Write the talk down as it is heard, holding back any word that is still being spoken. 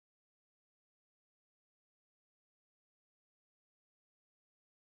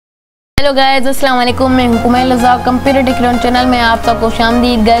Hello guys, अस्सलाम वालेकुम। मैं हूं कुमाइल रज़ा, कंप्यूटर टेक्नोलॉजी चैनल में आप सबको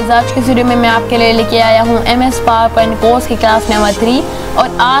खुशामदीद। गाइस, आज की वीडियो में मैं आपके लिए लेके आया हूं MS पावरपॉइंट कोर्स की क्लास नंबर 3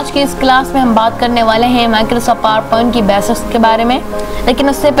 और आज के इस क्लास में हम बात करने वाले हैं माइक्रोसॉफ्ट पावरपॉइंट की बेसिक्स के बारे में। लेकिन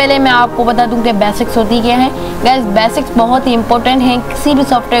उससे पहले मैं आपको बता दूं कि बेसिक्स होती क्या है। गाइस, बेसिक्स बहुत ही इंपॉर्टेंट हैं किसी भी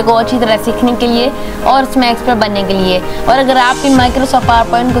सॉफ्टवेयर को अच्छी तरह सीखने के लिए और उसमें एक्सपर्ट बनने के लिए। और अगर आप भी माइक्रोसॉफ्ट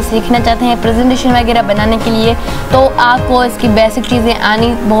पावरपॉइंट को सीखना चाहते हैं प्रेजेंटेशन वगैरह बनाने के लिए, तो आपको इसकी बेसिक चीज़ें आनी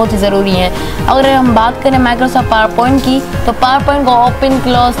बहुत ही ज़रूरी है। अगर हम बात करें माइक्रोसॉफ्ट पावरपॉइंट की, तो पावरपॉइंट को ओपन,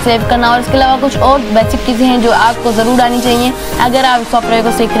 क्लोज, सेव करना और इसके अलावा कुछ और बेसिक चीज़ें हैं जो आपको ज़रूर आनी चाहिए अगर आप सॉफ्टवेयर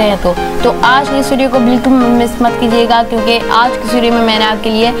को सीख रहे हैं। तो आज की इस वीडियो को बिल्कुल मिस मत कीजिएगा, क्योंकि आज की वीडियो में मैंने आपके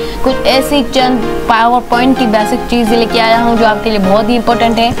लिए कुछ ऐसी चंद पावरपॉइंट की बेसिक चीज़ें लेके आया हूँ जो आपके लिए बहुत ही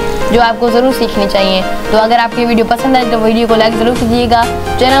इंपॉर्टेंट है, जो आपको ज़रूर सीखनी चाहिए। तो अगर आपकी वीडियो पसंद आए तो वीडियो को लाइक ज़रूर कीजिएगा,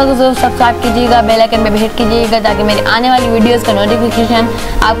 चैनल को ज़रूर सब्सक्राइब कीजिएगा, बेल आइकन पे हिट कीजिएगा ताकि मेरी आने वाली वीडियोस का नोटिफिकेशन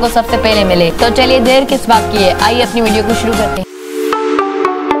आपको सबसे पहले मिले। तो चलिए देर किस बात की है, आइए अपनी वीडियो को शुरू करते हैं।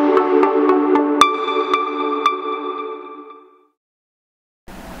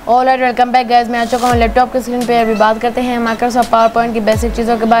 Alright, welcome back guys. मैं आ चुका हूँ लैपटॉप के स्क्रीन पे। अभी बात करते हैं माइक्रोसॉफ्ट पावरपॉइंट की बेसिक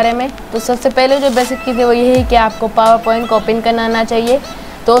चीज़ों के बारे में। तो सबसे पहले जो बेसिक चीज़ है वो ये है कि आपको पावरपॉइंट को ओपन करना आना चाहिए।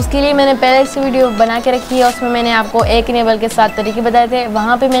 तो उसके लिए मैंने पहले से वीडियो बना के रखी है, उसमें मैंने आपको एक लेवल के 7 तरीके बताए थे।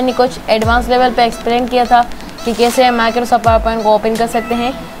 वहाँ पे मैंने कुछ एडवांस लेवल पे एक्सप्लेन किया था कि कैसे हम माइक्रोसॉफ्ट पावरपॉइंट को ओपन कर सकते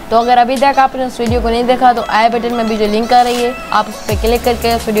हैं। तो अगर अभी तक आपने उस वीडियो को नहीं देखा तो आई बटन में भी जो लिंक आ रही है आप उस पर क्लिक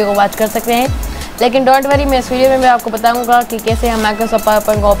करके उस वीडियो को वॉच कर सकते हैं। लेकिन डोंट वरी, मैं इस वीडियो में आपको बताऊंगा कि कैसे हम माइक्रोसॉफ्ट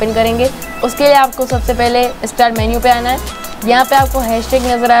पावरपॉइंट को ओपन करेंगे। उसके लिए आपको सबसे पहले स्टार्ट मेन्यू पे आना है। यहाँ पे आपको हैशटैग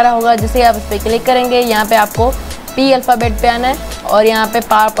नज़र आ रहा होगा, जिसे आप इस पर क्लिक करेंगे। यहाँ पे आपको P अल्फ़ाबेट पे आना है और यहाँ पे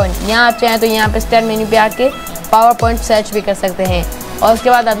पावरपॉइंट, यहाँ आप चाहें तो यहाँ पे स्टार्ट मेन्यू पे आके पावरपॉइंट सर्च भी कर सकते हैं और उसके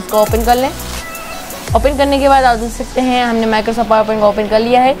बाद आप इसको ओपन कर लें। ओपन करने के बाद आप देख सकते हैं हमने माइक्रोसॉफ्ट पावरपॉइंट को ओपन कर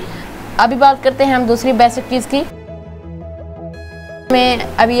लिया है। अभी बात करते हैं हम दूसरी बेसिक चीज़ की।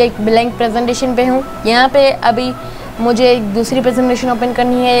 मैं अभी एक ब्लैंक प्रेजेंटेशन पे हूँ। यहाँ पे अभी मुझे एक दूसरी प्रेजेंटेशन ओपन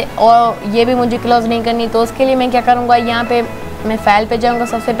करनी है और ये भी मुझे क्लोज नहीं करनी। तो उसके लिए मैं क्या करूँगा, यहाँ पे मैं फाइल पे जाऊँगा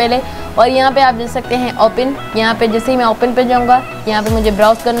सबसे पहले और यहाँ पे आप देख सकते हैं ओपन। यहाँ पे जैसे ही मैं ओपन पे जाऊँगा, यहाँ पे मुझे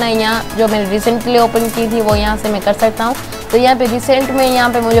ब्राउज़ करना है। यहाँ जो मैंने रिसेंटली ओपन की थी वो यहाँ से मैं कर सकता हूँ। तो यहाँ पे रिसेंट में यहाँ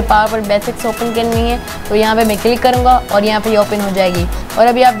पे मुझे पावरपॉइंट बेसिक्स ओपन करनी है, तो यहाँ पे मैं क्लिक करूँगा और यहाँ पे ये ओपन हो जाएगी। और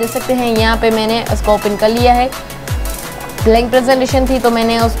अभी आप देख सकते हैं यहाँ पे मैंने उसको ओपन कर लिया है। ब्लैंक प्रेजेंटेशन थी तो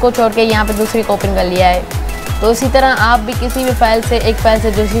मैंने उसको छोड़ के यहाँ पे दूसरी को ओपन कर लिया है। तो इसी तरह आप भी किसी भी फाइल से, एक फाइल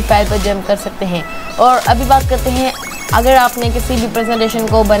से दूसरी फाइल पर जंप कर सकते हैं। और अभी बात करते हैं, अगर आपने किसी भी प्रेजेंटेशन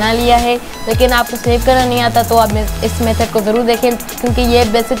को बना लिया है लेकिन आपको सेव करना नहीं आता, तो आप इस मेथड को ज़रूर देखें, क्योंकि ये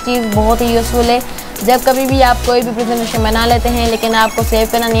बेसिक चीज़ बहुत ही यूज़फुल है। जब कभी भी आप कोई भी प्रेजेंटेशन बना लेते हैं लेकिन आपको सेव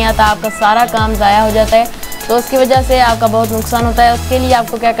करना नहीं आता, आपका सारा काम ज़ाया हो जाता है, तो उसकी वजह से आपका बहुत नुकसान होता है। उसके लिए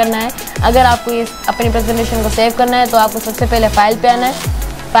आपको क्या करना है, अगर आपको इस अपनी प्रेजेंटेशन को सेव करना है तो आपको सबसे पहले फाइल पे आना है।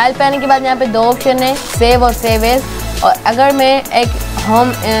 फाइल पे आने के बाद यहाँ पे 2 ऑप्शन है, सेव और सेव एज। और अगर मैं एक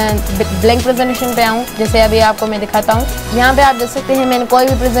होम ब्लैंक प्रेजेंटेशन पे आऊँ, जैसे अभी आपको मैं दिखाता हूँ, यहाँ पे आप देख सकते हैं मैंने कोई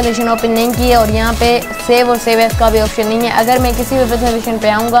भी प्रेजेंटेशन ओपन नहीं की है और यहाँ पे सेव और सेव एज का भी ऑप्शन नहीं है। अगर मैं किसी भी प्रेजेंटेशन पे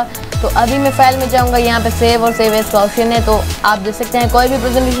आऊँगा तो अभी मैं फाइल में जाऊँगा, यहाँ पे सेव और सेव एज का ऑप्शन है। तो आप देख सकते हैं कोई भी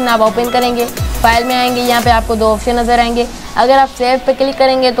प्रेजेंटेशन आप ओपन करेंगे, फाइल में आएंगे, यहाँ पे आपको 2 ऑप्शन नज़र आएंगे। अगर आप सेव पे क्लिक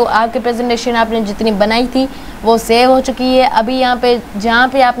करेंगे तो आपकी प्रेजेंटेशन आपने जितनी बनाई थी वो सेव हो चुकी है। अभी यहाँ पे जहाँ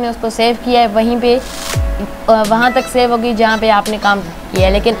पे आपने उसको सेव किया है वहीं पे वहाँ तक सेव होगी जहाँ पे आपने काम किया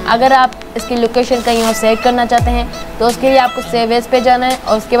है। लेकिन अगर आप इसकी लोकेशन कहीं और सेव करना चाहते हैं तो उसके लिए आपको सेव एज पे जाना है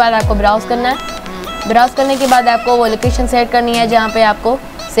और उसके बाद आपको ब्राउज़ करना है। ब्राउज़ करने के बाद आपको वो लोकेशन सेट करनी है जहाँ पे आपको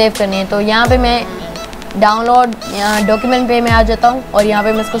सेव करनी है। तो यहाँ पे मैं डाउनलोड डॉक्यूमेंट पे मैं आ जाता हूँ और यहाँ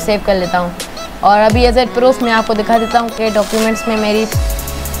पे मैं इसको सेव कर लेता हूँ। और अभी एज ए प्रूफ मैं आपको दिखा देता हूँ कि डॉक्यूमेंट्स में मेरी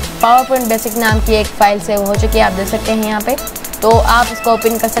पावरपॉइंट बेसिक नाम की एक फ़ाइल सेव हो चुकी है, आप देख सकते हैं यहाँ पे। तो आप इसको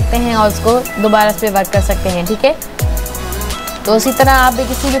ओपन कर सकते हैं और उसको दोबारा इस पर वर्क कर सकते हैं, ठीक है। तो इसी तरह आप भी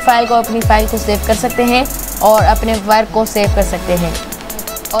किसी भी फाइल को, अपनी फ़ाइल को सेव कर सकते हैं और अपने वर्क को सेव कर सकते हैं।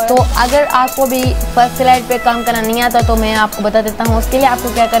 और तो अगर आपको भी फर्स्ट स्लाइड पे काम करना नहीं आता तो मैं आपको बता देता हूँ। उसके लिए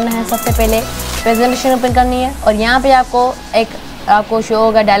आपको क्या करना है, सबसे पहले प्रेजेंटेशन ओपन करनी है और यहाँ पे आपको शो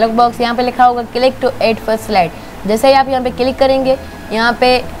होगा डायलॉग बॉक्स, यहाँ पे लिखा होगा click to add first slide. जैसे ही आप यहाँ पे क्लिक करेंगे, यहाँ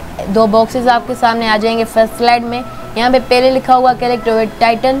पे 2 बॉक्सेस आपके सामने आ जाएंगे फर्स्ट स्लाइड में। यहाँ पे पहले लिखा होगा क्लिक टू एड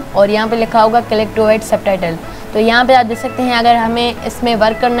टाइटल और यहाँ पे लिखा होगा क्लिक टू एड सबटाइटल। तो यहाँ पे आप देख सकते हैं अगर हमें इसमें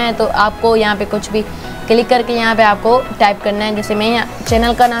वर्क करना है तो आपको यहाँ पे कुछ भी क्लिक करके यहाँ पे आपको टाइप करना है। जैसे मैं यहाँ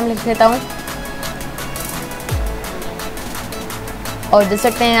चैनल का नाम लिख लेता हूँ और देख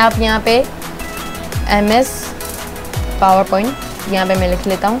सकते हैं आप यहाँ पे MS पावरपॉइंट यहाँ पे मैं लिख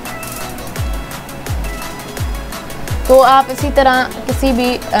लेता हूँ। तो आप इसी तरह किसी भी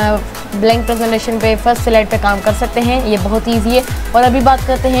ब्लैंक प्रेजेंटेशन पे फर्स्ट स्लाइड पे काम कर सकते हैं। ये बहुत ईजी है। और अभी बात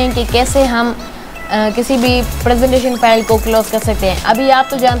करते हैं कि कैसे हम किसी भी प्रेजेंटेशन फाइल को क्लोज कर सकते हैं। अभी आप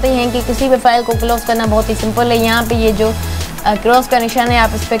तो जानते हैं कि किसी भी फाइल को क्लोज करना बहुत ही सिंपल है। यहाँ पे ये जो क्लोज का निशान है,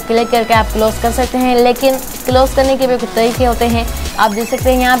 आप इस पर क्लिक करके आप क्लोज कर सकते हैं। लेकिन क्लोज करने के भी कुछ तरीके होते हैं। आप देख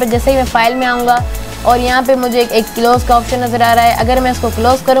सकते हैं यहाँ पे जैसे ही मैं फाइल में आऊँगा और यहाँ पे मुझे एक क्लोज का ऑप्शन नज़र आ रहा है। अगर मैं इसको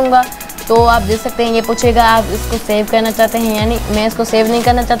क्लोज करूँगा तो आप देख सकते हैं ये पूछेगा आप इसको सेव करना चाहते हैं, यानी मैं इसको सेव नहीं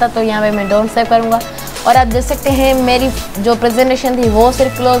करना चाहता, तो यहाँ पे मैं डोंट सेव करूँगा। और आप देख सकते हैं मेरी जो प्रेजेंटेशन थी वो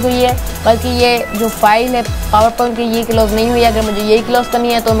सिर्फ क्लोज हुई है, बल्कि ये जो फाइल है पावर पॉइंट की ये क्लोज नहीं हुई। अगर मुझे यही क्लोज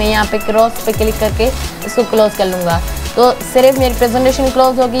करनी है तो मैं यहाँ पे क्रॉस पे क्लिक करके इसको क्लोज कर लूँगा, तो सिर्फ मेरी प्रेजेंटेशन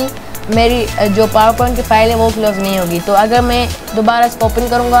क्लोज होगी, मेरी जो पावर पॉइंट की फाइल है वो क्लोज नहीं होगी। तो अगर मैं दोबारा इसको ओपन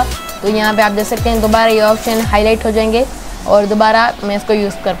करूँगा तो यहाँ पे आप देख सकते हैं दोबारा ये ऑप्शन हाईलाइट हो जाएंगे और दोबारा मैं इसको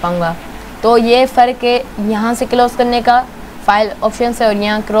यूज़ कर पाऊँगा। तो ये फ़र्क है यहाँ से क्लोज़ करने का फाइल ऑप्शन से और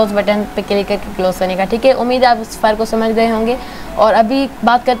यहाँ क्रॉस बटन पे क्लिक करके क्लोज़ करने का। ठीक है, उम्मीद है आप इस फ़र्क को समझ गए होंगे। और अभी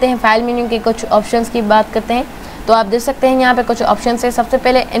बात करते हैं फाइल मेन्यू के कुछ ऑप्शंस की बात करते हैं। तो आप देख सकते हैं यहाँ पे कुछ ऑप्शन है। सबसे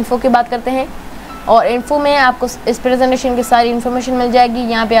पहले इन्फो की बात करते हैं और इन्फो में आपको इस प्रेजेंटेशन की सारी इन्फॉर्मेशन मिल जाएगी।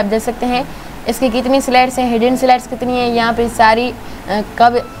 यहाँ पे आप देख सकते हैं इसकी कितनी स्लाइड्स हैं, हिडन स्लाइड्स कितनी हैं, यहाँ पे सारी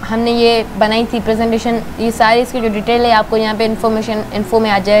कब हमने ये बनाई थी प्रेजेंटेशन, ये सारी इसकी जो डिटेल है आपको यहाँ पे इन्फो में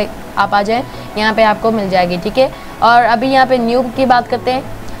आ जाए, आप आ जाए यहाँ पे आपको मिल जाएगी। ठीक है, और अभी यहाँ पे न्यू की बात करते हैं।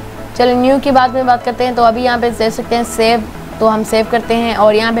 चलो न्यू की बात करते हैं। तो अभी यहाँ पे देख सकते हैं सेव, तो हम सेव करते हैं।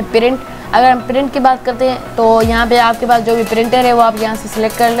 और यहाँ पे प्रिंट, अगर हम प्रिंट की बात करते हैं तो यहाँ पे आपके पास जो भी प्रिंटर है वो आप यहाँ से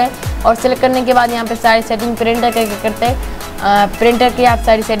सिलेक्ट कर लें और सिलेक्ट करने के बाद यहाँ पे सारी सेटिंग प्रिंटर करते हैं, प्रिंटर की आप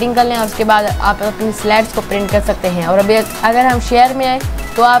सारी सेटिंग कर लें और उसके बाद आप अपनी स्लाइड्स को प्रिंट कर सकते हैं। और अभी अगर हम शेयर में आए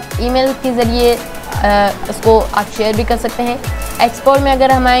तो आप ईमेल के ज़रिए इसको आप शेयर भी कर सकते हैं। एक्सपोर्ट में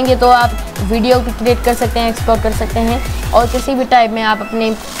अगर हम आएंगे तो आप वीडियो भी क्रिएट कर सकते हैं, एक्सपोर्ट कर सकते हैं और किसी भी टाइप में आप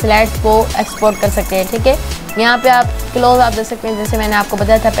अपनी स्लाइड्स को एक्सपोर्ट कर सकते हैं। ठीक है, यहाँ पे आप क्लोज आप दे सकते हैं जैसे मैंने आपको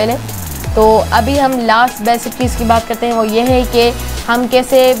बताया था पहले। तो अभी हम लास्ट बेसिक चीज़ की बात करते हैं, वो ये है कि हम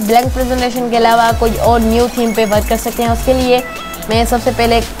कैसे ब्लैंक प्रेजेंटेशन के अलावा कोई और न्यू थीम पे वर्क कर सकते हैं। उसके लिए मैं सबसे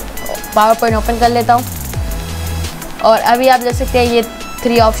पहले पावर पॉइंट ओपन कर लेता हूँ और अभी आप देख सकते हैं ये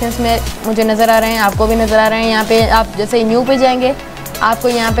 3 ऑप्शंस में मुझे नज़र आ रहे हैं, आपको भी नज़र आ रहे हैं। यहाँ पे आप जैसे न्यू पे जाएंगे आपको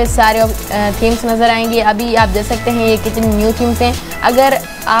यहाँ पे सारे थीम्स नज़र आएंगी। अभी आप देख सकते हैं ये कितनी न्यू थीम्स हैं। अगर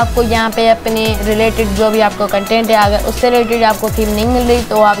आपको यहाँ पे अपने रिलेटेड जो भी आपको कंटेंट है, अगर उससे रिलेटेड आपको थीम नहीं मिल रही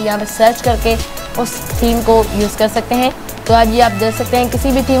तो आप यहाँ पे सर्च करके उस थीम को यूज़ कर सकते हैं। तो आज ये आप देख सकते हैं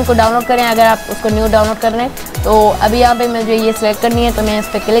किसी भी थीम को डाउनलोड करें, अगर आप उसको न्यू डाउनलोड कर रहे हैं तो अभी यहाँ पे मुझे ये सिलेक्ट करनी है तो मैं इस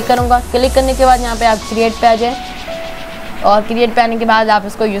पर क्लिक करूँगा। क्लिक करने के बाद यहाँ पे आप क्रिएट पे आ जाएँ और क्रिएट पे आने के बाद आप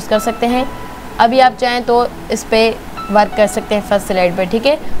इसको यूज़ कर सकते हैं। अभी आप चाहें तो इस पर वर्क कर सकते हैं फर्स्ट स्लाइड पे। ठीक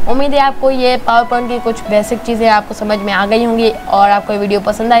है, उम्मीद है आपको ये पावर पॉइंट की कुछ बेसिक चीज़ें आपको समझ में आ गई होंगी और आपको वीडियो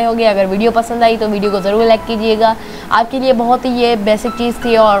पसंद आई होगी। अगर वीडियो पसंद आई तो वीडियो को ज़रूर लाइक कीजिएगा। आपके लिए बहुत ही ये बेसिक चीज़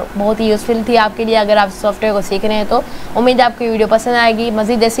थी और बहुत ही यूज़फुल थी आपके लिए अगर आप सॉफ्टवेयर को सीख रहे हैं। तो उम्मीद है आपको वीडियो पसंद आएगी।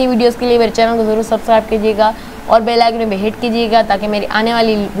 मज़ीद ऐसी वीडियोज़ के लिए मेरे चैनल को ज़रूर सब्सक्राइब कीजिएगा और बेल आइकन में हिट कीजिएगा ताकि मेरी आने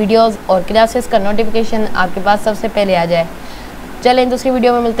वाली वीडियोज़ और क्लासेस का नोटिफिकेशन आपके पास सबसे पहले आ जाए। चलें दूसरी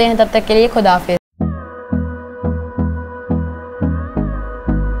वीडियो में मिलते हैं, तब तक के लिए खुदा हाफिज़।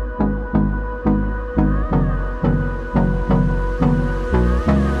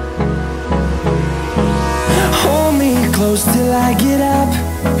 Close till I get up,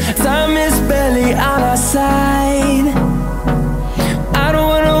 time is barely on our side. I don't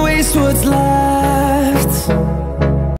wanna waste what's left.